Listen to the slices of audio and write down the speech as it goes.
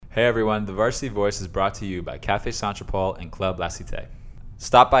Hey everyone, the Varsity Voice is brought to you by Café Centropole and Club La Cité.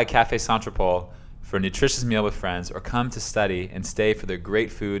 Stop by Café Centropole for a nutritious meal with friends or come to study and stay for their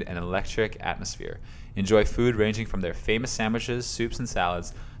great food and electric atmosphere. Enjoy food ranging from their famous sandwiches, soups, and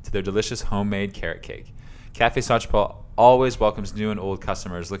salads to their delicious homemade carrot cake. Café Centropole always welcomes new and old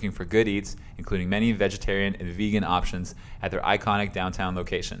customers looking for good eats, including many vegetarian and vegan options at their iconic downtown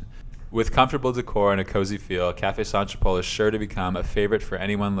location. With comfortable decor and a cozy feel, Café Centropole is sure to become a favorite for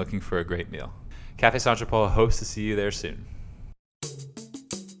anyone looking for a great meal. Café Centropole hopes to see you there soon.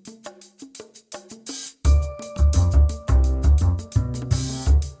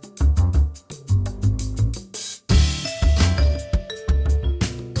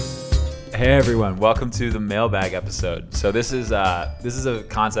 Hey everyone, welcome to the mailbag episode. So this is a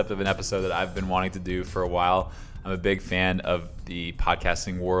concept of an episode that I've been wanting to do for a while. I'm a big fan of the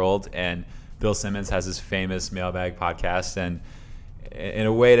podcasting world, and Bill Simmons has his famous mailbag podcast, and in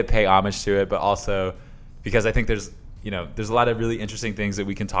a way to pay homage to it, but also because I think there's a lot of really interesting things that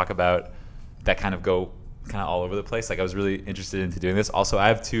we can talk about that kind of go all over the place. Like I was really interested into doing this. Also, I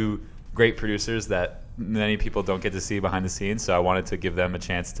have two great producers that many people don't get to see behind the scenes, so I wanted to give them a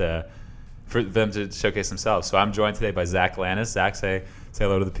chance for them to showcase themselves. So I'm joined today by Zach Lannis. Zach, say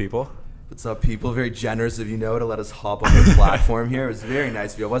hello to the people. What's up, people? Very generous of you, to let us hop on the platform here. It was very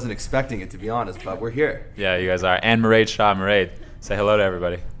nice of you. I wasn't expecting it, to be honest, but we're here. Yeah, you guys are. And Mairead Shaw. Mairead, say hello to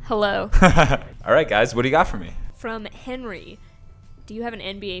everybody. Hello. All right, guys, what do you got for me? From Henry, do you have an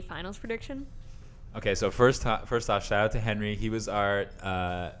NBA Finals prediction? Okay, so first off, shout out to Henry. He was our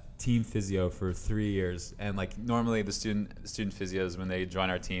team physio for 3 years, and like normally the student physios, when they join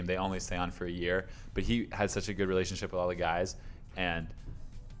our team, they only stay on for a year. But he had such a good relationship with all the guys, and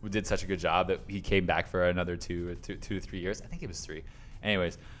we did such a good job that he came back for another two to 3 years. I think it was 3.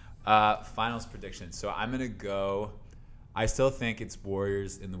 Anyways, finals prediction. So I'm gonna go. I still think it's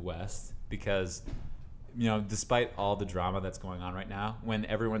Warriors in the West because, despite all the drama that's going on right now, when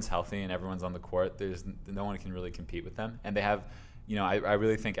everyone's healthy and everyone's on the court, there's no one can really compete with them. And they have, I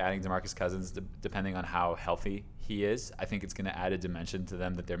really think adding DeMarcus Cousins, depending on how healthy he is, I think it's gonna add a dimension to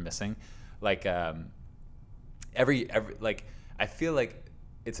them that they're missing. Like I feel like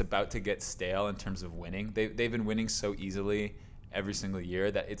it's about to get stale in terms of winning. They've been winning so easily every single year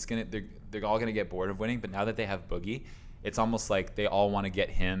that they're all gonna get bored of winning. But now that they have Boogie, it's almost like they all want to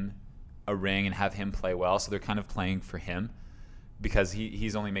get him a ring and have him play well. So they're kind of playing for him because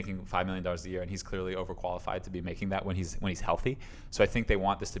he's only making $5 million a year, and he's clearly overqualified to be making that when he's healthy. So I think they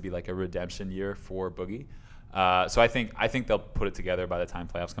want this to be like a redemption year for Boogie. So I think they'll put it together by the time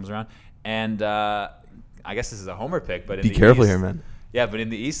playoffs comes around. And I guess this is a homer pick, but be careful here, man. Yeah, but in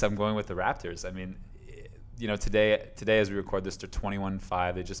the East, I'm going with the Raptors. I mean, today as we record this, they're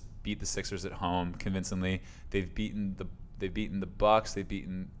 21-5. They just beat the Sixers at home convincingly. They've beaten the Bucks. They've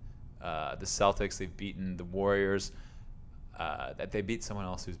beaten the Celtics. They've beaten the Warriors. That they beat someone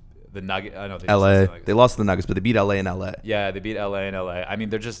else who's the Nuggets. I know LA. They lost to the Nuggets, but they beat LA and LA. Yeah, they beat LA and LA. I mean,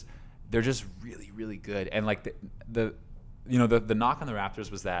 they're just really, really good. And like the knock on the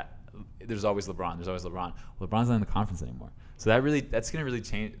Raptors was that there's always LeBron. Well, LeBron's not in the conference anymore. So that's gonna really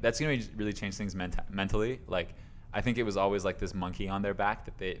change. That's gonna really change things mentally. Like I think it was always like this monkey on their back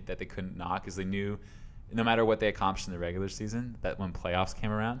that they couldn't knock, because they knew no matter what they accomplished in the regular season, that when playoffs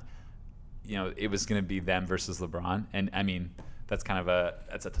came around, it was gonna be them versus LeBron. And I mean, that's kind of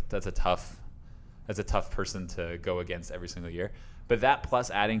a tough person to go against every single year. But that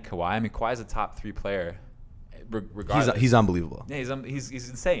plus adding Kawhi, I mean, Kawhi's a top 3 player. Regardless. He's unbelievable. Yeah, he's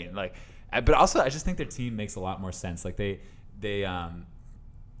insane. Like, but also I just think their team makes a lot more sense. Like they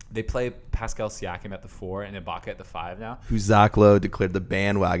play Pascal Siakam at the 4 and Ibaka at the 5 now. Who Zach Lowe declared the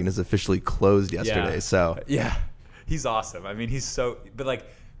bandwagon is officially closed yesterday. Yeah. So yeah, he's awesome. I mean, but like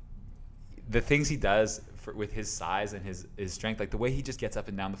the things he does with his size and his strength, like the way he just gets up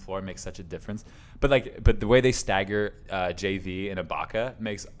and down the floor makes such a difference. But the way they stagger JV and Ibaka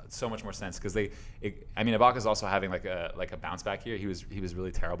makes so much more sense, because Ibaka's also having like a bounce back year. He was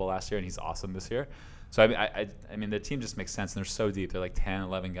really terrible last year, and he's awesome this year. So I mean the team just makes sense, and they're so deep. They're like 10,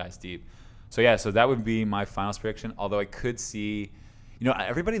 11 guys deep. So yeah, so that would be my finals prediction. Although I could see,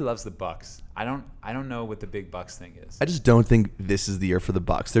 everybody loves the Bucks. I don't know what the big Bucks thing is. I just don't think this is the year for the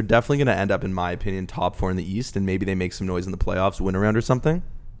Bucks. They're definitely going to end up, in my opinion, top 4 in the East, and maybe they make some noise in the playoffs, win around or something.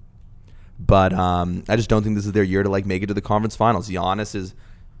 But I just don't think this is their year to like make it to the conference finals. Giannis is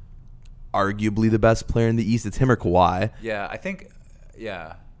arguably the best player in the East. It's him or Kawhi. Yeah, I think.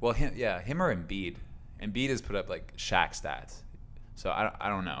 Yeah, well, him or Embiid. Embiid has put up like Shaq stats, so I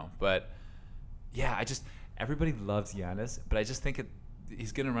don't know, but yeah, everybody loves Giannis, but I just think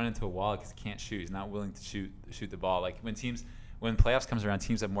he's going to run into a wall because he can't shoot. He's not willing to shoot the ball. Like when teams when playoffs comes around,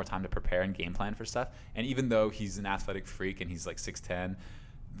 teams have more time to prepare and game plan for stuff. And even though he's an athletic freak and he's like 6'10",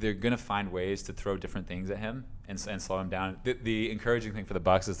 they're gonna find ways to throw different things at him and slow him down. The encouraging thing for the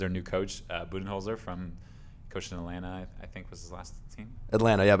Bucks is their new coach, Budenholzer, from coached in Atlanta, I think was his last team.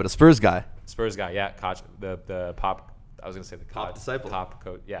 Atlanta, yeah, but a Spurs guy. Spurs guy, yeah, coach, the Pop. I was gonna say the Pop disciple. Pop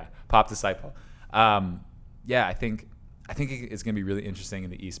coach, yeah, Pop disciple. Yeah, I think it's gonna be really interesting in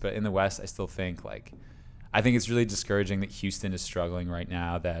the East, but in the West, I still think I think it's really discouraging that Houston is struggling right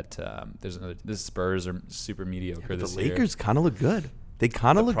now. That the Spurs are super mediocre this year. The Lakers kind of look good. They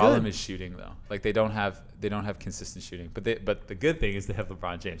kind of look good. The problem is shooting, though. Like they don't have consistent shooting. But the good thing is they have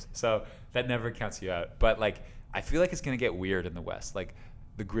LeBron James, so that never counts you out. But I feel like it's gonna get weird in the West. Like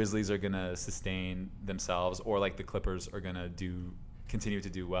the Grizzlies are gonna sustain themselves, or like the Clippers are gonna continue to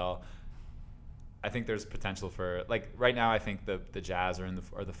do well. I think there's potential for right now. I think the Jazz are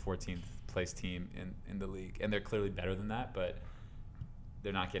the 14th place team in the league, and they're clearly better than that, but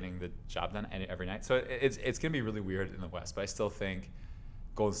they're not getting the job done every night. So it's gonna be really weird in the West. But I still think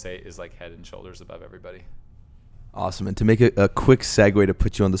Golden State is head and shoulders above everybody. Awesome. And to make a quick segue to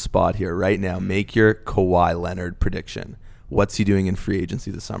put you on the spot here right now, make your Kawhi Leonard prediction. What's he doing in free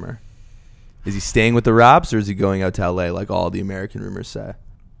agency this summer? Is he staying with the Raps, or is he going out to LA like all the American rumors say?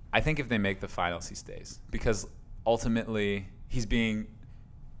 I think if they make the finals, he stays, because ultimately he's being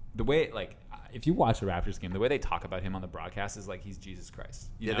the way if you watch a Raptors game, the way they talk about him on the broadcast is he's Jesus Christ.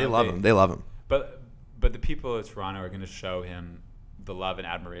 They love him. They love him. But the people of Toronto are going to show him the love and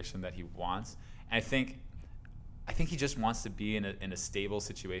admiration that he wants. And I think he just wants to be in a stable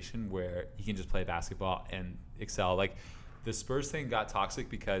situation where he can just play basketball and excel. The Spurs thing got toxic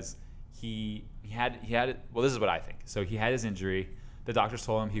because he had well, this is what I think. So he had his injury. The doctors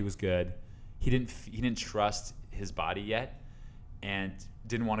told him he was good. He didn't trust his body yet, and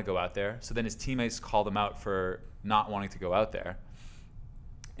didn't want to go out there. So then his teammates called him out for not wanting to go out there,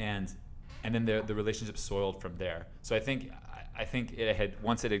 and then the relationship soiled from there. So I think it had,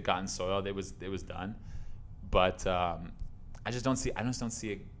 once it had gotten soiled, it was done. But I just don't see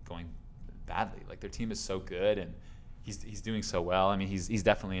it going badly. Their team is so good, and he's doing so well. I mean, he's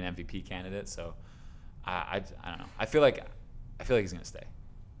definitely an MVP candidate. So I don't know. I feel like he's gonna stay.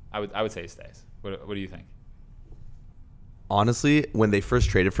 I would say he stays. What do you think? Honestly, when they first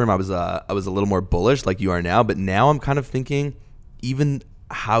traded for him, I was a little more bullish, like you are now. But now I'm kind of thinking, even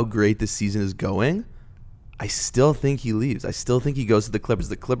how great this season is going, I still think he leaves. I still think he goes to the Clippers.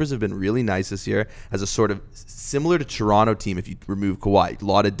 The Clippers have been really nice this year as a sort of similar to Toronto team if you remove Kawhi. A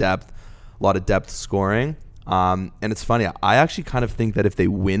lot of depth scoring. And it's funny, I actually kind of think that if they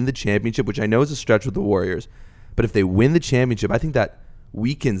win the championship, which I know is a stretch with the Warriors, but if they win the championship, I think that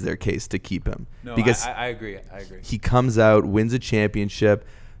weakens their case to keep him. No, because I agree. He comes out, wins a championship,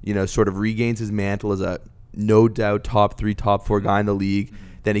 sort of regains his mantle as a no doubt top 3, top 4 guy in the league. Mm-hmm.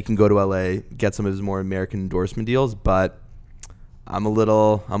 Then he can go to LA, get some of his more American endorsement deals. But I'm a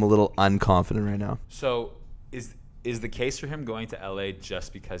little unconfident right now. So is the case for him going to LA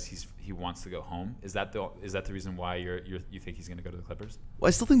just because he wants to go home? Is that the reason why you think he's going to go to the Clippers? Well,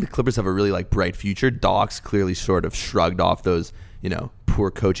 I still think the Clippers have a really bright future. Doc's clearly sort of shrugged off those poor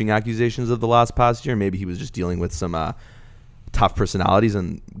coaching accusations of the past year. Maybe he was just dealing with some tough personalities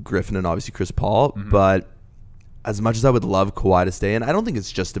and Griffin and obviously Chris Paul. Mm-hmm. But as much as I would love Kawhi to stay in, I don't think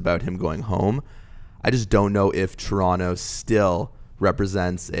it's just about him going home. I just don't know if Toronto still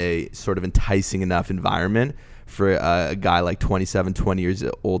represents a sort of enticing enough environment for a guy 27, 20 years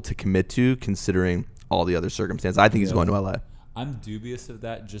old to commit to, considering all the other circumstances. I think he's going to LA. I'm dubious of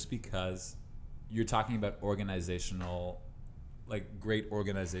that just because you're talking about great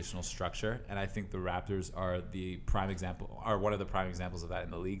organizational structure, and I think the Raptors are one of the prime examples of that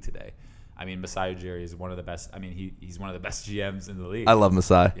in the league today. I mean, Masai Ujiri is one of the best. I mean, he's one of the best GMs in the league. I love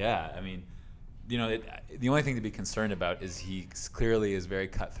Masai. Yeah, I mean, the only thing to be concerned about is he clearly is very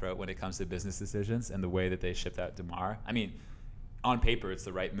cutthroat when it comes to business decisions and the way that they shipped out DeMar. I mean, on paper, it's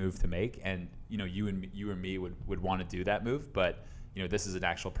the right move to make, and you and me would want to do that move, but this is an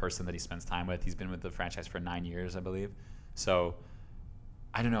actual person that he spends time with. He's been with the franchise for 9 years, I believe. So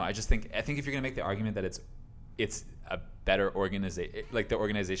I don't know. I think if you're going to make the argument that it's a better organization, the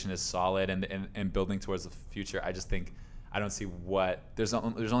organization is solid and building towards the future, I just think I don't see there's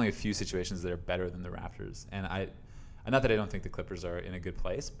only a few situations that are better than the Raptors, and not that I don't think the Clippers are in a good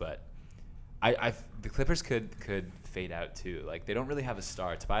place, but the Clippers could fade out too. They don't really have a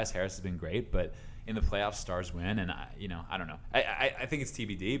star. Tobias Harris has been great, but in the playoffs, stars win, and I don't know. I think it's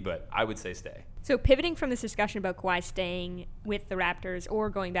TBD, but I would say stay. So pivoting from this discussion about Kawhi staying with the Raptors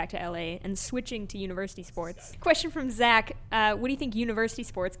or going back to LA and switching to university sports. Question from Zach: what do you think university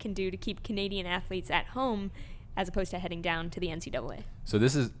sports can do to keep Canadian athletes at home as opposed to heading down to the NCAA? So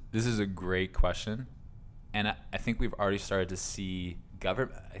this is a great question, and I think we've already started to see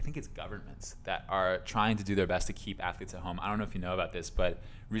governments that are trying to do their best to keep athletes at home. I don't know if you know about this, but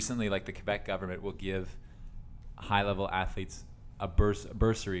recently, like, the Quebec government will give high-level athletes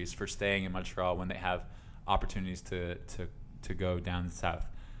bursaries for staying in Montreal when they have opportunities to go down south.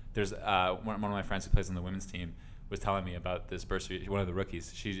 There's one of my friends who plays on the women's team was telling me about this bursary. One of the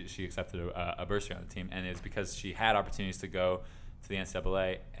rookies, she accepted a bursary on the team, and it's because she had opportunities to go to the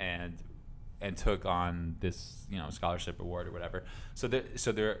NCAA and took on this, scholarship award or whatever. So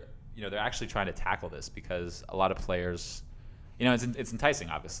they're actually trying to tackle this because a lot of players, it's enticing.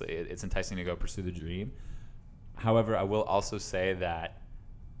 Obviously, it's enticing to go pursue the dream. However, I will also say that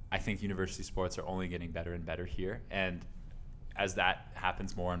I think university sports are only getting better and better here, and as that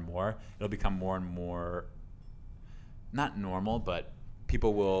happens more and more, it'll become more and more not normal, but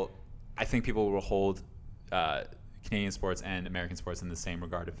people will hold Canadian sports and American sports in the same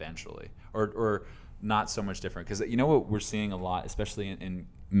regard eventually, or not so much different. Because what we're seeing a lot, especially in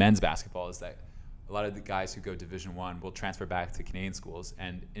men's basketball, is that a lot of the guys who go Division I will transfer back to Canadian schools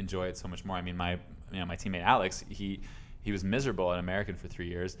and enjoy it so much more. I mean, my teammate Alex, he was miserable at American for 3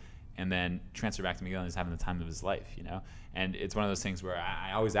 years, and then transferred back to McGill and is having the time of his life, And it's one of those things where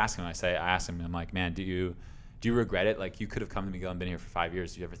I always ask him. I'm like, man, do you regret it? Like, you could have come to McGill and been here for 5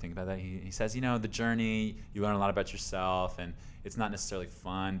 years. Do you ever think about that? He says, the journey, you learn a lot about yourself, and it's not necessarily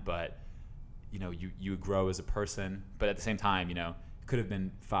fun, but you grow as a person. But at the same time, it could have been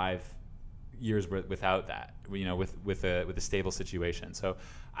 5 years without that, with a stable situation. So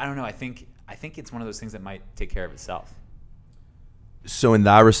I don't know. I think it's one of those things that might take care of itself. So in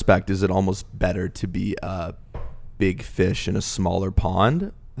that respect, is it almost better to be a big fish in a smaller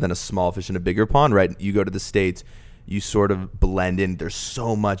pond than a small fish in a bigger pond, right? You go to the States, you sort of blend in. There's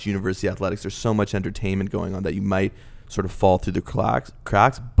so much university athletics. There's so much entertainment going on that you might sort of fall through the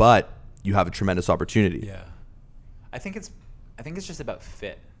cracks, but you have a tremendous opportunity. Yeah. I think it's just about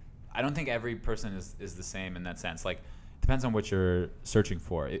fit. I don't think every person is the same in that sense. Like, it depends on what you're searching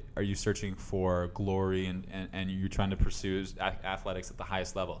for. Are you searching for glory and you're trying to pursue athletics at the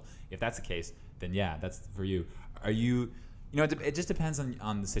highest level? If that's the case, then yeah, that's for you. Are you, it just depends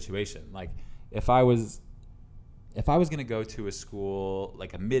on the situation. Like, if I was going to go to a school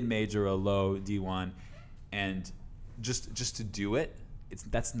like a mid-major or a low D1 and just to do it,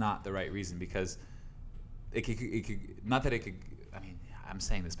 that's not the right reason, because it could not that it could. I mean, I'm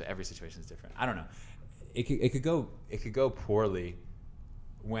saying this, but every situation is different. I don't know. It could go poorly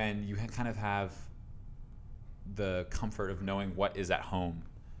when you kind of have the comfort of knowing what is at home,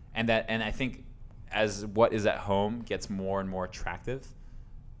 and I think as what is at home gets more and more attractive.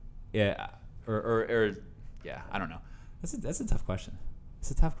 Yeah, or yeah, I don't know. That's a tough question.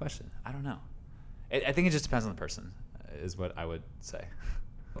 It's a tough question. I don't know. I think it just depends on the person, is what I would say.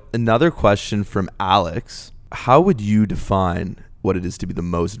 Another question from Alex. How would you define what it is to be the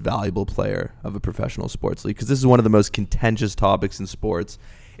most valuable player of a professional sports league? Because this is one of the most contentious topics in sports.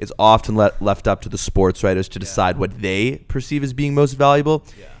 It's often left up to the sports writers to decide what they perceive as being most valuable.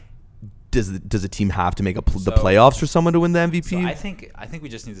 Yeah. Does a team have to make the playoffs for someone to win the MVP? So I think we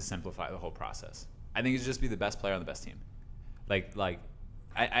just need to simplify the whole process. I think it's just be the best player on the best team.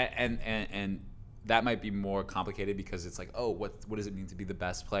 And that might be more complicated because it's like, oh, what does it mean to be the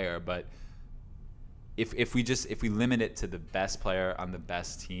best player? But if we limit it to the best player on the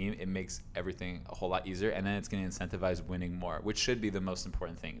best team, it makes everything a whole lot easier, and then it's going to incentivize winning more, which should be the most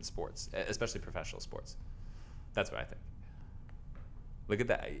important thing in sports, especially professional sports. That's what I think. Look at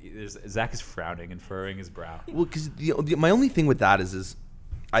that. Zach is frowning and furrowing his brow. Well, because my only thing with that is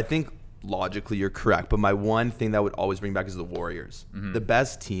I think logically you're correct, but my one thing that would always bring back is the Warriors. Mm-hmm. The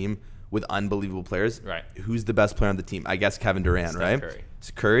best team with unbelievable players. Right. Who's the best player on the team? I guess Kevin Durant, Steph right? Curry.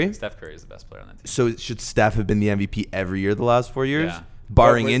 Curry? Steph Curry is the best player on that team. So should Steph have been the MVP every year the last 4 years? Yeah.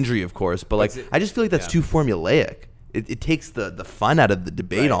 Barring injury, of course. But I just feel like that's yeah. too formulaic. It takes the fun out of the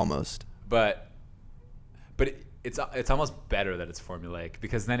debate right. almost. But it's almost better that it's formulaic,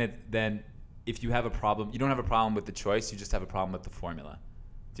 because then if you have a problem, you don't have a problem with the choice, you just have a problem with the formula.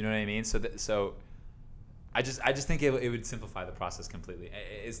 Do you know what I mean? So I just think it would simplify the process completely.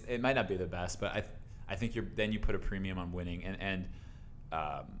 It might not be the best, but I think you put a premium on winning, and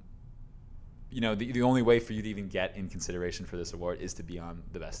the only way for you to even get in consideration for this award is to be on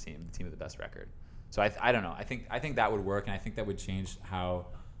the best team, the team with the best record. So I don't know. I think that would work, and I think that would change how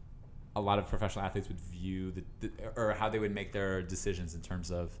a lot of professional athletes would view or how they would make their decisions in terms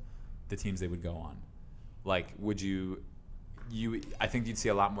of the teams they would go on. Like, I think you'd see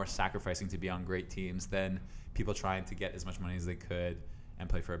a lot more sacrificing to be on great teams than people trying to get as much money as they could and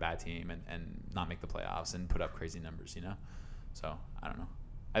play for a bad team and not make the playoffs and put up crazy numbers, you know? So I don't know.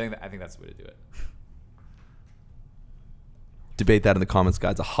 I think that's the way to do it. Debate that in the comments,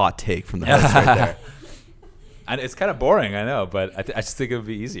 guys. A hot take from the host right there. And it's kind of boring, I know, but I just think it would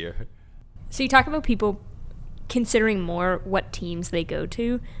be easier. So you talk about people considering more what teams they go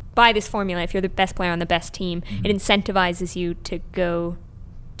to. By this formula, if you're the best player on the best team, it incentivizes you to go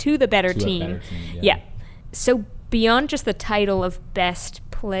to the better team. Yeah. So beyond just the title of best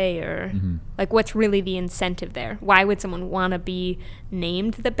player, like what's really the incentive there? Why would someone want to be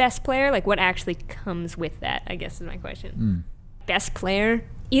named the best player? Like what actually comes with that, I guess is my question. Best player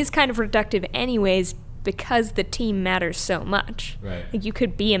is kind of reductive anyways because the team matters so much. Right. Like you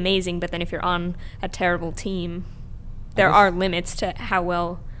could be amazing, but then if you're on a terrible team, there are limits to how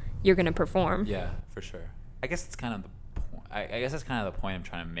well you're going to perform. Yeah, for sure. I guess it's kind of the point. I guess that's kind of the point I'm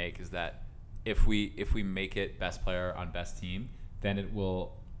trying to make is that if we make it best player on best team, then it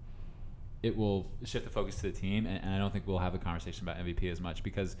will shift the focus to the team, and I don't think we'll have a conversation about MVP as much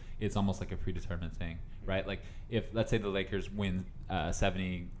because it's almost like a predetermined thing, right? Like if let's say the Lakers win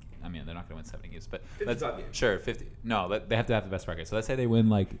 70. I mean, they're not going to win 70 games, but 50. No, they have to have the best record. So let's say they win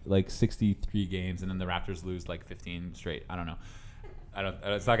like 63 games, and then the Raptors lose like 15 straight. I don't know.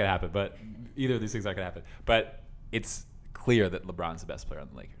 It's not going to happen. But either of these things are going to happen. But it's clear that LeBron's the best player on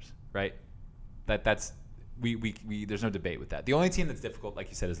the Lakers, right? That's we there's no debate with that. The only team that's difficult, like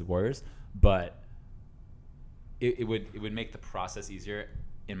you said, is the Warriors. But it would make the process easier,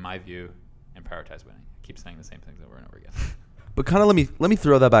 in my view, and prioritize winning. I keep saying the same things over and over again. But kind of let me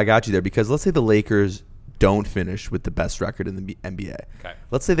throw that back at you there, because let's say the Lakers don't finish with the best record in the NBA. Okay.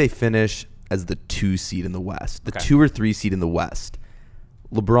 Let's say they finish as the 2 seed in the West, the Okay. 2 or 3 seed in the West.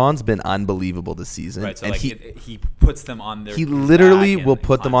 LeBron's been unbelievable this season. Right, so and like he puts them on their he literally back will and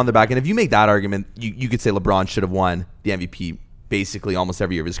put them on their climb. back. And if you make that argument, you could say LeBron should have won the MVP basically almost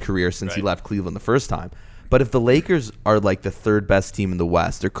every year of his career since he Right. left Cleveland the first time. But if the Lakers are like the 3rd best team in the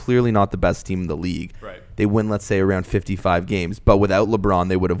West, they're clearly not the best team in the league. Right. They win, let's say, around 55 games. But without LeBron,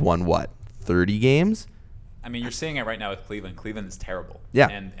 they would have won, what, 30 games? I mean, you're seeing it right now with Cleveland. Cleveland is terrible. Yeah.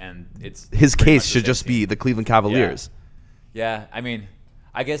 And it's His pretty case much the should same just be team. the Cleveland Cavaliers. Yeah, I mean,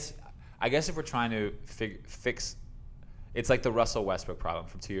 I guess if we're trying to fix, it's like the Russell Westbrook problem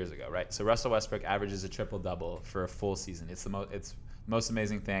from 2 years ago, right? So Russell Westbrook averages a triple-double for a full season. It's the most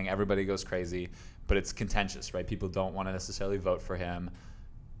amazing thing. Everybody goes crazy, but it's contentious, right? People don't want to necessarily vote for him.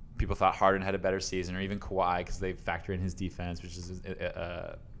 People thought Harden had a better season, or even Kawhi, because they factor in his defense,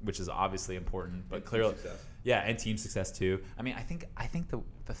 which is obviously important, but clearly, yeah, and team success too. I mean, I think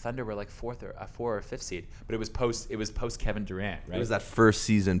the Thunder were like 4th or 5th seed, but it was post Kevin Durant, right? It was that first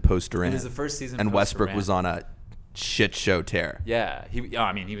season post Durant. It was the first season, and post Westbrook Durant. was on a shit show tear. Yeah, he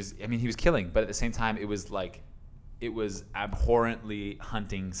was killing, but at the same time, it was abhorrently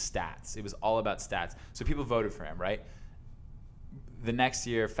hunting stats. It was all about stats. So people voted for him, right? The next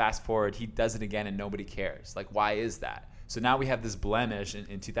year, fast forward, he does it again and nobody cares. Like, why is that? So now we have this blemish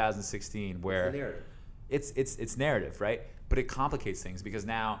in 2016 where it's narrative, right? But it complicates things because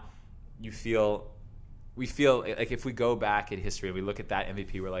now we feel like if we go back in history and we look at that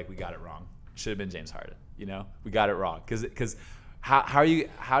MVP, we're like, we got it wrong. Should have been James Harden. You know, we got it wrong because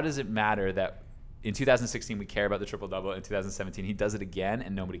how does it matter that in 2016 we care about the triple double, in 2017 he does it again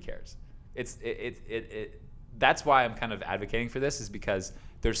and nobody cares? That's why I'm kind of advocating for this, is because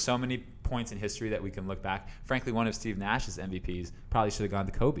there's so many points in history that we can look back. Frankly, one of Steve Nash's MVPs probably should have gone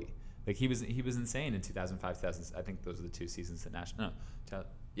to Kobe. Like he was insane in 2005, 2000. I think those are the 2 seasons that Nash.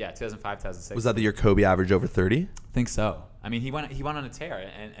 2005, 2006. Was that the year Kobe averaged over 30? I think so. I mean, he went on a tear,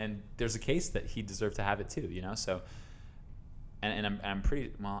 and there's a case that he deserved to have it too. You know, so. And I'm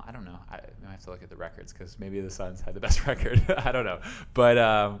pretty well. I don't know. I have to look at the records because maybe the Suns had the best record. I don't know, but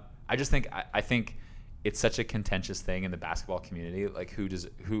I just think I think it's such a contentious thing in the basketball community. Like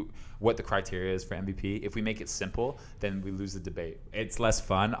what the criteria is for MVP. If we make it simple, then we lose the debate. It's less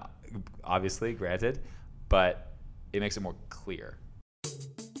fun, obviously, granted, but it makes it more clear.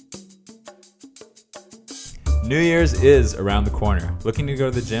 New Year's is around the corner. Looking to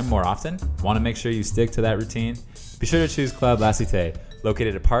go to the gym more often? Want to make sure you stick to that routine? Be sure to choose Club La Cité,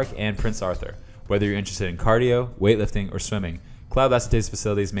 located at Park and Prince Arthur. Whether you're interested in cardio, weightlifting, or swimming, Club La Cité's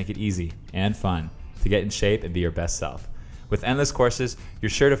facilities make it easy and fun to get in shape and be your best self. With endless courses, you're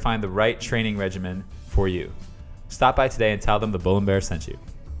sure to find the right training regimen for you. Stop by today and tell them the Bull and Bear sent you.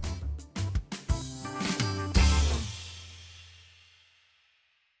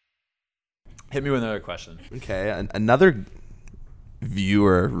 Hit me with another question. Okay, another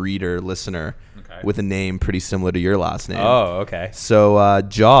viewer, reader, listener with a name pretty similar to your last name. Oh, okay. So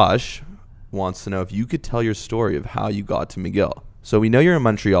Josh wants to know if you could tell your story of how you got to McGill. So we know you're a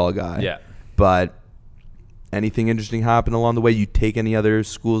Montreal guy. Yeah. But anything interesting happen along the way? You take any other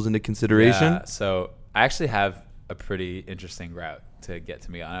schools into consideration? Yeah, so I actually have a pretty interesting route to get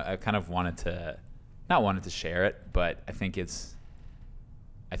to me. I kind of not wanted to share it, but I think it's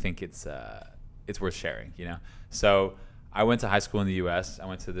worth sharing, you know? So I went to high school in the U.S. I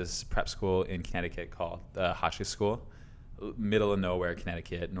went to this prep school in Connecticut called Hotchkiss School, middle of nowhere,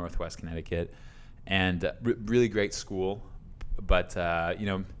 Connecticut, Northwest Connecticut, and really great school. But you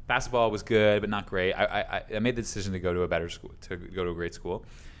know, basketball was good, but not great. I made the decision to go to a better school, to go to a great school,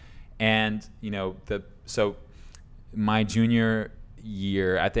 and you know, so my junior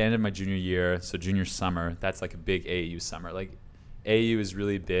year, at the end of my junior year, so junior summer, that's like a big AAU summer. Like AAU is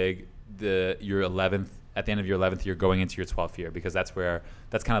really big. Your 11th, at the end of your 11th year, going into your 12th year, because that's kind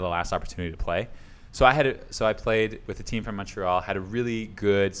of the last opportunity to play. So I played with a team from Montreal, had a really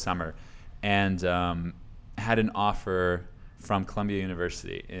good summer, and had an offer from Columbia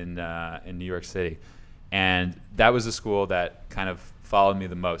University in New York City, and that was the school that kind of followed me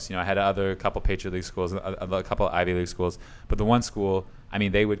the most. You know, I had a couple Patriot League schools, a couple Ivy League schools, but the one school, I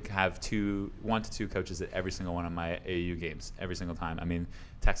mean, they would have 1 to 2 coaches at every single one of my AAU games, every single time. I mean,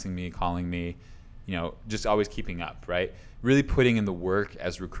 texting me, calling me, you know, just always keeping up, right? Really putting in the work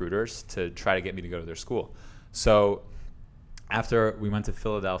as recruiters to try to get me to go to their school. So after we went to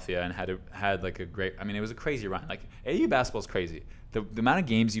Philadelphia and had like a great, I mean, it was a crazy run. Like AAU basketball is crazy. The amount of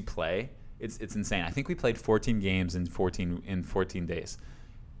games you play, it's insane. I think we played 14 games in 14 days.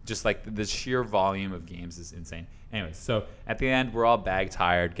 Just like the sheer volume of games is insane. Anyways, so at the end, we're all bag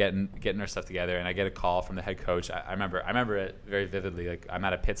tired, getting our stuff together, and I get a call from the head coach. I remember it very vividly. Like I'm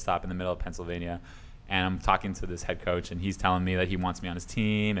at a pit stop in the middle of Pennsylvania, and I'm talking to this head coach, and he's telling me that he wants me on his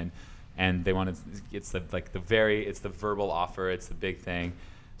team, and they wanted, it's the verbal offer, it's the big thing.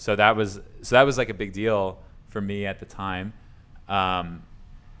 So that was like a big deal for me at the time,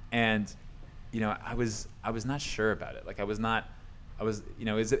 and you know, I was not sure about it. Like you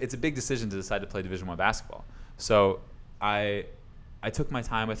know, it's a big decision to decide to play Division I basketball. So I took my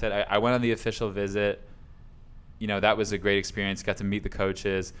time with it. I went on the official visit. You know, that was a great experience. Got to meet the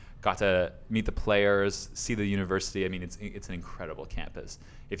coaches, got to meet the players, see the university. I mean, it's an incredible campus.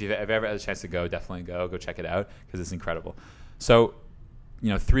 If you've ever had a chance to go, definitely go check it out, because it's incredible. So, you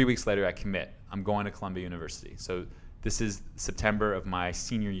know, 3 weeks later, I commit. I'm going to Columbia University. So this is September of my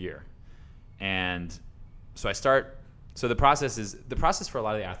senior year. And so I start. So the process for a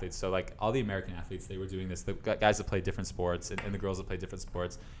lot of the athletes. So like all the American athletes, they were doing this. The guys that play different sports and the girls that play different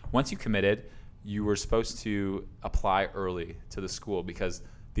sports. Once you committed, you were supposed to apply early to the school, because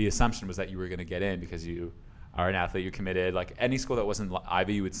the assumption was that you were going to get in because you are an athlete, you're committed. Like any school that wasn't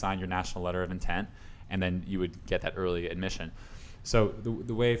Ivy, you would sign your national letter of intent, and then you would get that early admission. So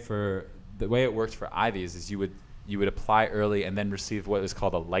the way it worked for Ivies is you would apply early and then receive what is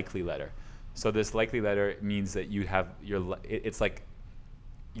called a likely letter. So this likely letter means that you have it's like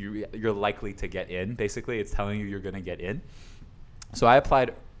you're likely to get in. Basically, it's telling you you're going to get in. So I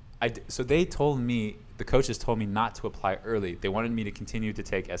applied. So they told me, the coaches told me not to apply early. They wanted me to continue to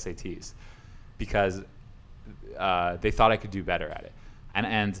take SATs because they thought I could do better at it.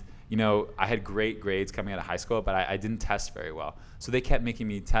 And you know, I had great grades coming out of high school, but I didn't test very well. So they kept making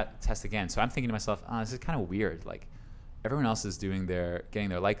me test again. So I'm thinking to myself, this is kind of weird. Like everyone else is getting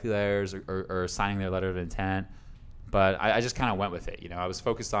their likely letters or signing their letter of intent, but I just kind of went with it. You know, I was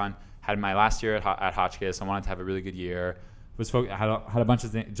focused on, had my last year at Hotchkiss. I wanted to have a really good year. Had a bunch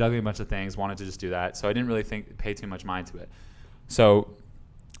of juggling a bunch of things. Wanted to just do that. So I didn't really pay too much mind to it. So,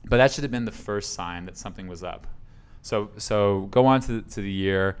 but that should have been the first sign that something was up. So go on to the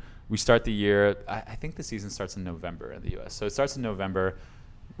year. We start the year. I think the season starts in November in the U.S. So it starts in November.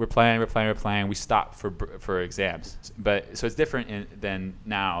 We're playing. We stop for exams. But so it's different than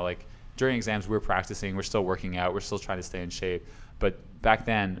now. Like during exams, we're practicing. We're still working out. We're still trying to stay in shape. But back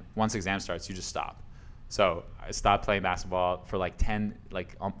then, once exam starts, you just stop. So I stopped playing basketball for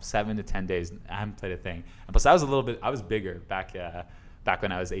 7 to 10 days. I haven't played a thing. And plus, I was bigger back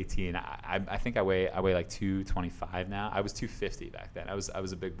when I was 18. I think I weigh like 225 now. I was 250 back then. I was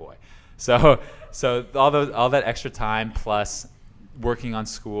a big boy. So all that extra time plus working on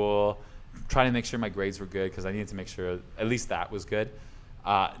school, trying to make sure my grades were good because I needed to make sure at least that was good.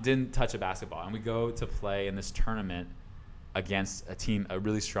 Didn't touch a basketball, and we go to play in this tournament against a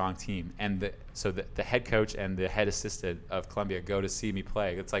really strong team, and the head coach and the head assistant of Columbia go to see me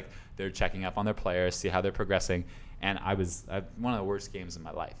play. It's like they're checking up on their players, see how they're progressing, and I one of the worst games of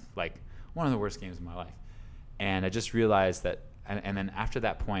my life, and I just realized that, and then after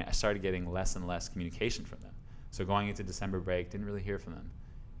that point, I started getting less and less communication from them. So going into December break, didn't really hear from them.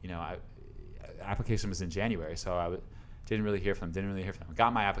 You know, application was in January, so Didn't really hear from them.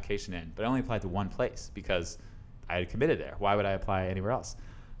 Got my application in, but I only applied to one place because I had committed there. Why would I apply anywhere else?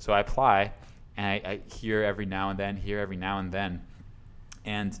 So I apply, and I hear every now and then,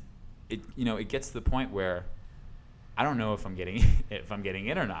 and it gets to the point where I don't know if I'm getting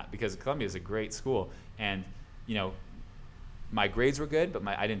in or not, because Columbia is a great school, and my grades were good, but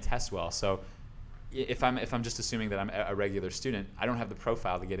I didn't test well. So if I'm just assuming that I'm a regular student, I don't have the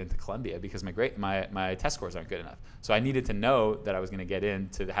profile to get into Columbia because my test scores aren't good enough. So I needed to know that I was going to get in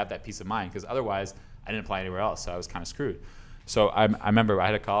to have that peace of mind, because otherwise I didn't apply anywhere else. So I was kind of screwed. So I remember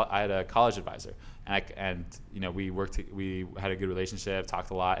I had a college advisor, and we had a good relationship,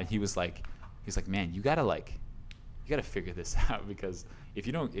 talked a lot, and he's like, man, you gotta figure this out, because if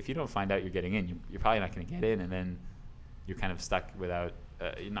you don't find out you're getting in, you're probably not going to get in, and then you're kind of stuck without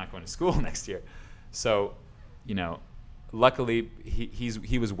you're not going to school next year. So, luckily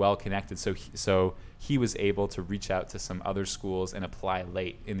he was well connected, so he was able to reach out to some other schools and apply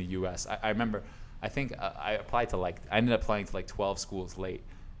late in the U.S. I remember, I think I ended up applying to 12 schools late,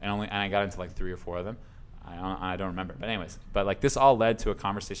 and I got into 3 or 4 of them. I don't remember, but anyways, this all led to a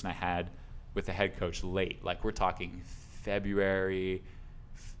conversation I had with the head coach late. We're talking February,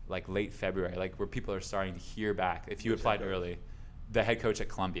 late February, where people are starting to hear back. If you applied early, the head coach at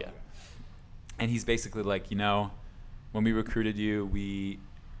Columbia. And he's basically when we recruited you, we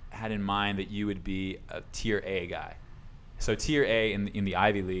had in mind that you would be a tier A guy. So tier A in the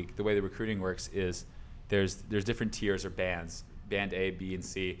Ivy League, the way the recruiting works is there's different tiers or bands, band A, B, and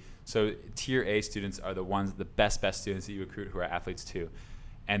C. So tier A students are the best students that you recruit who are athletes too.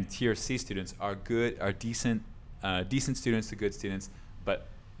 And tier C students are decent students to good students, but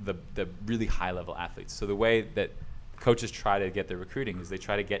the really high level athletes. So the way that coaches try to get their recruiting is they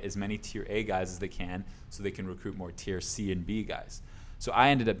try to get as many tier A guys as they can so they can recruit more tier C and B guys. So I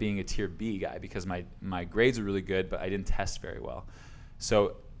ended up being a tier B guy because my grades were really good, but I didn't test very well.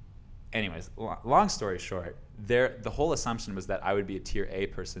 So anyways, long story short, the whole assumption was that I would be a tier A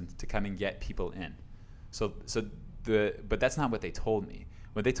person to come and get people in. But that's not what they told me.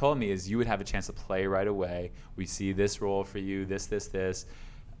 What they told me is you would have a chance to play right away. We see this role for you, this.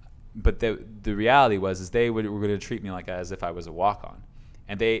 But the reality was they were going to treat me as if I was a walk-on,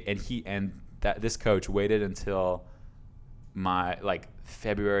 and this coach waited until my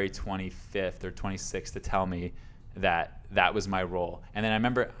February 25th or 26th to tell me that was my role. And then I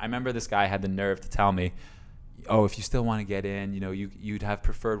remember this guy had the nerve to tell me, oh, if you still want to get in, you'd have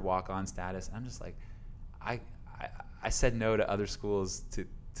preferred walk-on status. And I'm just I said no to other schools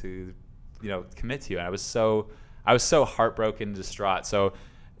to commit to you, and I was so heartbroken and distraught. So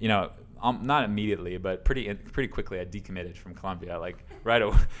not immediately, but pretty quickly I decommitted from Columbia, right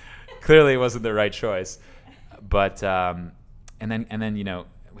away. Clearly it wasn't the right choice. But and then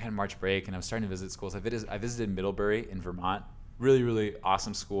we had March break, and I was starting to visit schools. I visited Middlebury in Vermont. Really, really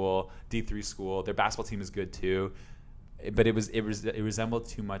awesome school, D3 school. Their basketball team is good too. But it resembled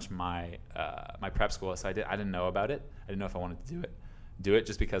too much my prep school, so I didn't know about it. I didn't know if I wanted to do it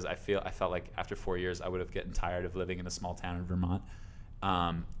just because I felt like after 4 years I would have gotten tired of living in a small town in Vermont.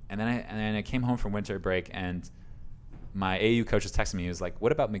 And then I came home from winter break, and my AU coach was texting me. He was like,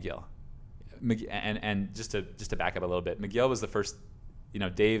 "What about McGill?" And just to back up a little bit, McGill was the first.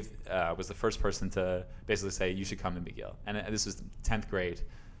 Dave was the first person to basically say you should come to McGill, and this was 10th grade.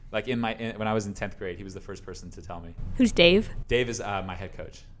 When I was in 10th grade, he was the first person to tell me. Who's Dave? Dave is my head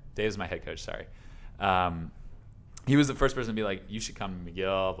coach. Dave is my head coach. Sorry. He was the first person to be like, you should come to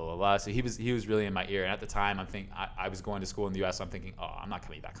McGill, blah, blah, blah. So he was really in my ear. And at the time, I was going to school in the U.S., so I'm thinking, oh, I'm not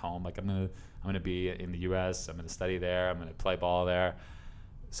coming back home. I'm gonna be in the U.S. I'm gonna study there. I'm gonna play ball there.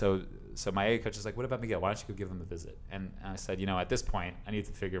 So my A coach is like, what about McGill? Why don't you go give them a visit? And I said, at this point, I need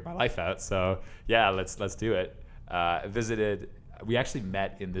to figure my life out. So yeah, let's do it. Visited. We actually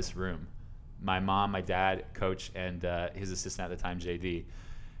met in this room. My mom, my dad, coach, and his assistant at the time, JD.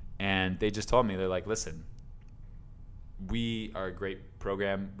 And they just told me, they're like, listen, we are a great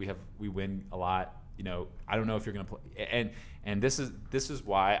program. We win a lot. I don't know if you're going to play. And this is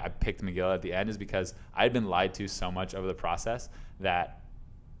why I picked McGill at the end, is because I'd been lied to so much over the process that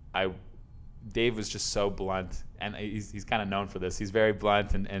Dave was just so blunt, and he's kind of known for this. He's very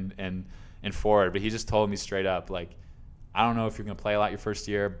blunt and forward, but he just told me straight up, I don't know if you're going to play a lot your first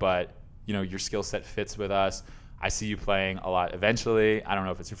year, but your skill set fits with us. I see you playing a lot eventually. I don't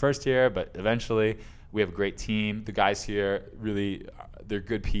know if it's your first year, but eventually. We have a great team. The guys here, really, they're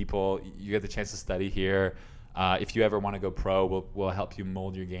good people. You get the chance to study here. If you ever want to go pro, we'll help you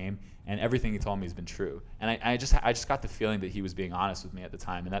mold your game. And everything he told me has been true. And I just got the feeling that he was being honest with me at the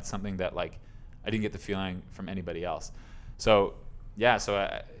time, and that's something that I didn't get the feeling from anybody else. So yeah,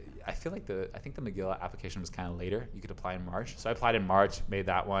 I feel like I think the McGill application was kind of later. You could apply in March. So I applied in March, made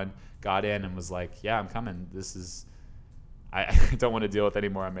that one, got in, and was like, yeah, I'm coming. I don't want to deal with any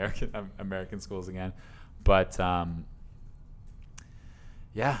more American schools again. But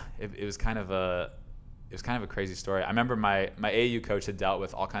yeah, it was kind of a crazy story. I remember my AAU coach had dealt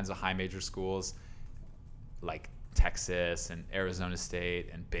with all kinds of high major schools like Texas and Arizona State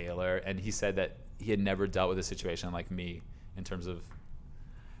and Baylor, and he said that he had never dealt with a situation like me in terms of,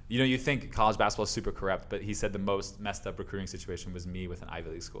 you think college basketball is super corrupt, but he said the most messed up recruiting situation was me with an Ivy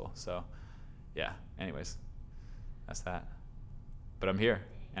League school. So yeah, anyways, that's that. But I'm here,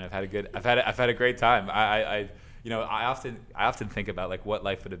 and I've had a great time. I often think about like what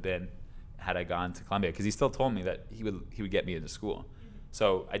life would have been had I gone to Columbia, because he still told me that he would get me into school.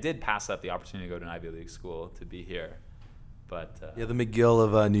 So I did pass up the opportunity to go to an Ivy League school to be here, but the McGill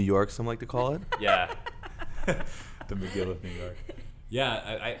of New York, some like to call it. Yeah, the McGill of New York.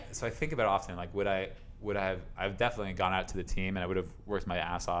 Yeah, so I think about it often, like I've definitely gone out to the team, and I would have worked my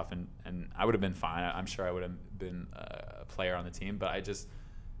ass off, and I would have been fine. I'm sure I would have been a player on the team, but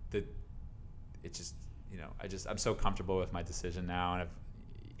I'm so comfortable with my decision now, and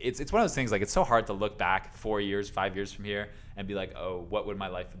it's one of those things, like it's so hard to look back 4 years, 5 years from here and be like, oh, what would my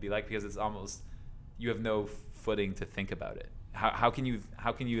life be like? Because it's almost, you have no footing to think about it. How can you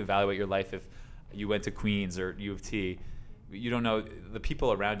evaluate your life if you went to Queens or U of T? You don't know, the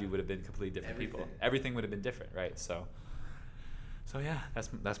people around you would have been completely different people. Everything would have been different, right? So yeah,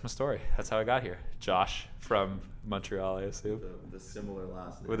 that's my story. That's how I got here. Josh from Montreal, I assume. With a similar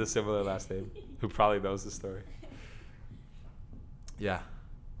last name. With a similar last name, who probably knows the story. Yeah.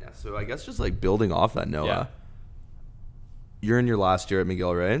 Yeah, so I guess just like building off that, Noah. Yeah. You're in your last year at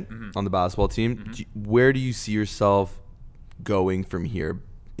McGill, right? Mm-hmm. On the basketball team. Mm-hmm. Where do you see yourself going from here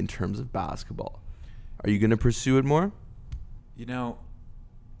in terms of basketball? Are you going to pursue it more?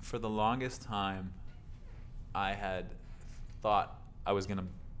 For the longest time, I had thought I was going to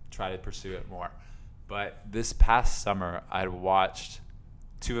try to pursue it more. But this past summer, I had watched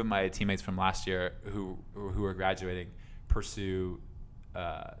two of my teammates from last year who were graduating pursue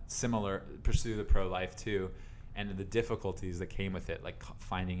the pro life too, and the difficulties that came with it, like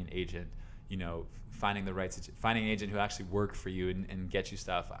finding an agent, finding an agent who actually worked for you and get you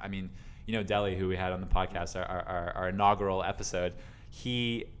stuff. I mean, Deli, who we had on the podcast, our inaugural episode,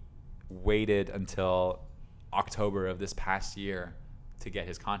 he waited until October of this past year to get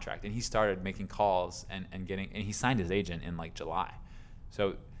his contract, and he started making calls and he signed his agent in like July.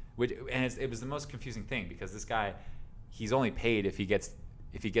 So, it was the most confusing thing, because this guy, he's only paid if he gets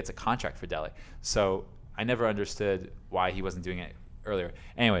a contract for Deli. So I never understood why he wasn't doing it earlier.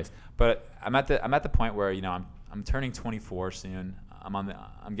 Anyways, but I'm at the point where I'm turning 24 soon.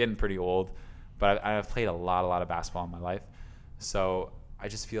 I'm getting pretty old, but I've played a lot of basketball in my life. So I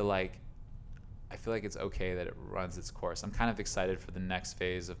just feel like it's okay that it runs its course. I'm kind of excited for the next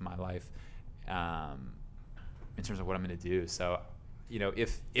phase of my life, in terms of what I'm going to do. So,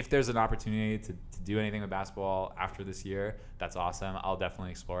 if there's an opportunity to do anything with basketball after this year, that's awesome. I'll definitely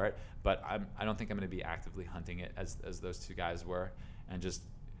explore it. But I don't think I'm going to be actively hunting it as those two guys were, and just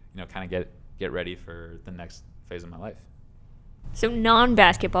kind of get ready for the next phase of my life. So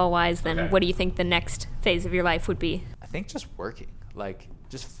non-basketball wise, then, Okay. What do you think the next phase of your life would be? I think just working, like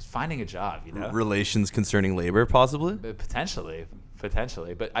just finding a job, Relations concerning labor, possibly? Potentially.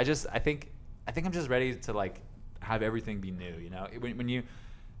 But I think I'm just ready to like have everything be new. When you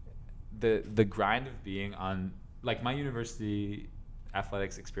the grind of being on, like, my university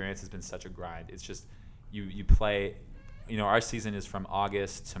athletics experience has been such a grind. It's just you play. Our season is from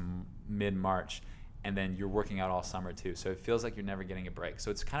August to mid-March. And then you're working out all summer too, so it feels like you're never getting a break.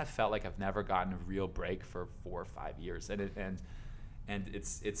 So it's kind of felt like I've never gotten a real break for 4 or 5 years, and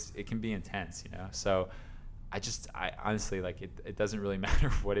it can be intense, So I honestly, like, it doesn't really matter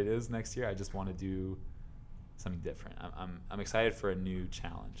what it is next year. I just want to do something different. I'm excited for a new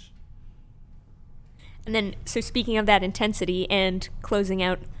challenge. And then, so speaking of that intensity and closing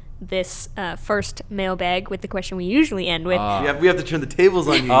out this first mailbag with the question we usually end with. We have to turn the tables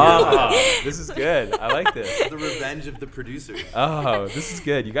on you. Oh, this is good. I like this. The revenge of the producer. Oh, this is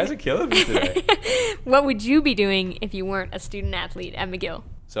good. You guys are killing me today. What would you be doing if you weren't a student athlete at McGill?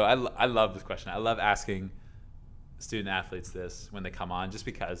 So I love this question. I love asking student athletes this when they come on, just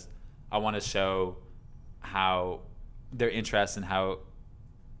because I want to show how their interests and how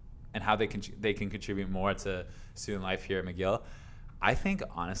they can contribute more to student life here at McGill. I think,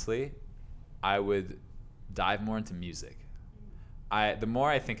 honestly, I would dive more into music. The more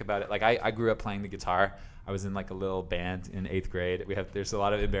I think about it, like, I grew up playing the guitar. I was in like a little band in 8th grade. There's a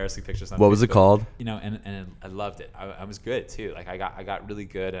lot of embarrassing pictures on What was it Facebook. called? You know, and I loved it. I was good too. Like I got really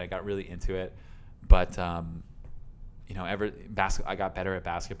good and I got really into it. But you know, I got better at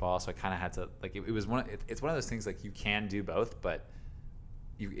basketball, so I kind of had to like it's one of those things like you can do both, but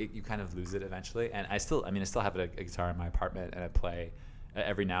you kind of lose it eventually. And I still have a guitar in my apartment and I play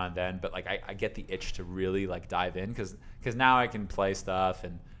every now and then, but like I get the itch to really like dive in because now I can play stuff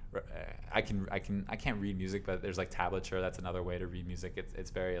and I can't read music, but there's like tablature. That's another way to read music. It's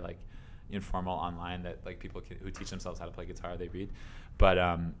very like informal online that like people who teach themselves how to play guitar, they read. But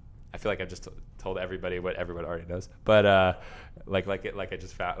I feel like I've just told everybody what everyone already knows. But like I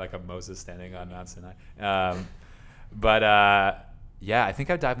just found like a Moses standing on Mount Sinai. Yeah, I think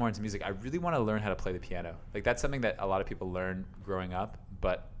I've dived more into music. I really want to learn how to play the piano. Like that's something that a lot of people learn growing up,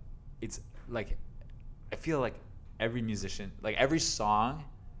 but it's like I feel like every musician, like every song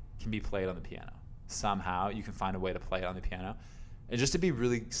can be played on the piano. Somehow you can find a way to play it on the piano. And just to be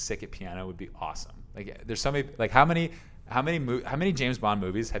really sick at piano would be awesome. Like there's so many, like how many James Bond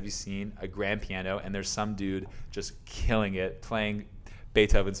movies have you seen a grand piano and there's some dude just killing it, playing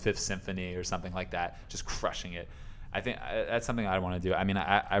Beethoven's Fifth Symphony or something like that, just crushing it. I think that's something I want to do. I mean,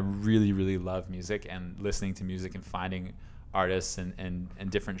 I really, really love music and listening to music and finding artists and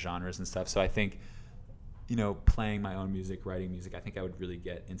different genres and stuff. So I think, you know, playing my own music, writing music, I think I would really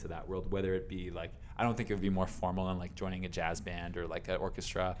get into that world, whether it be like, I don't think it would be more formal than like joining a jazz band or like an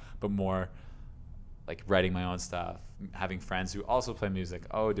orchestra, but more like writing my own stuff, having friends who also play music.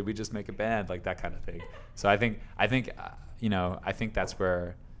 Oh, did we just make a band? Like that kind of thing. So I think you know, I think that's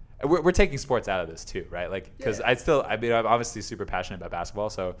where we're taking sports out of this too, right? Like, because I'm obviously super passionate about basketball,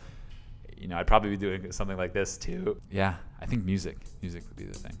 so you know, I'd probably be doing something like this too. Yeah, I think music would be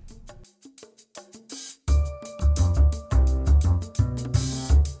the thing.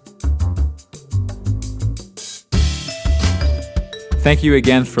 Thank you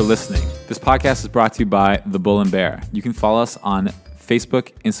again for listening. This podcast is brought to you by The Bull and Bear. You can follow us on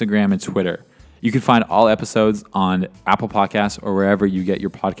Facebook, Instagram, and Twitter. You can find all episodes on Apple Podcasts or wherever you get your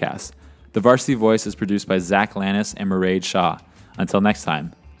podcasts. The Varsity Voice is produced by Zach Lannis and Mairead Shaw. Until next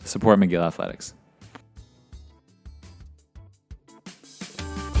time, support McGill Athletics.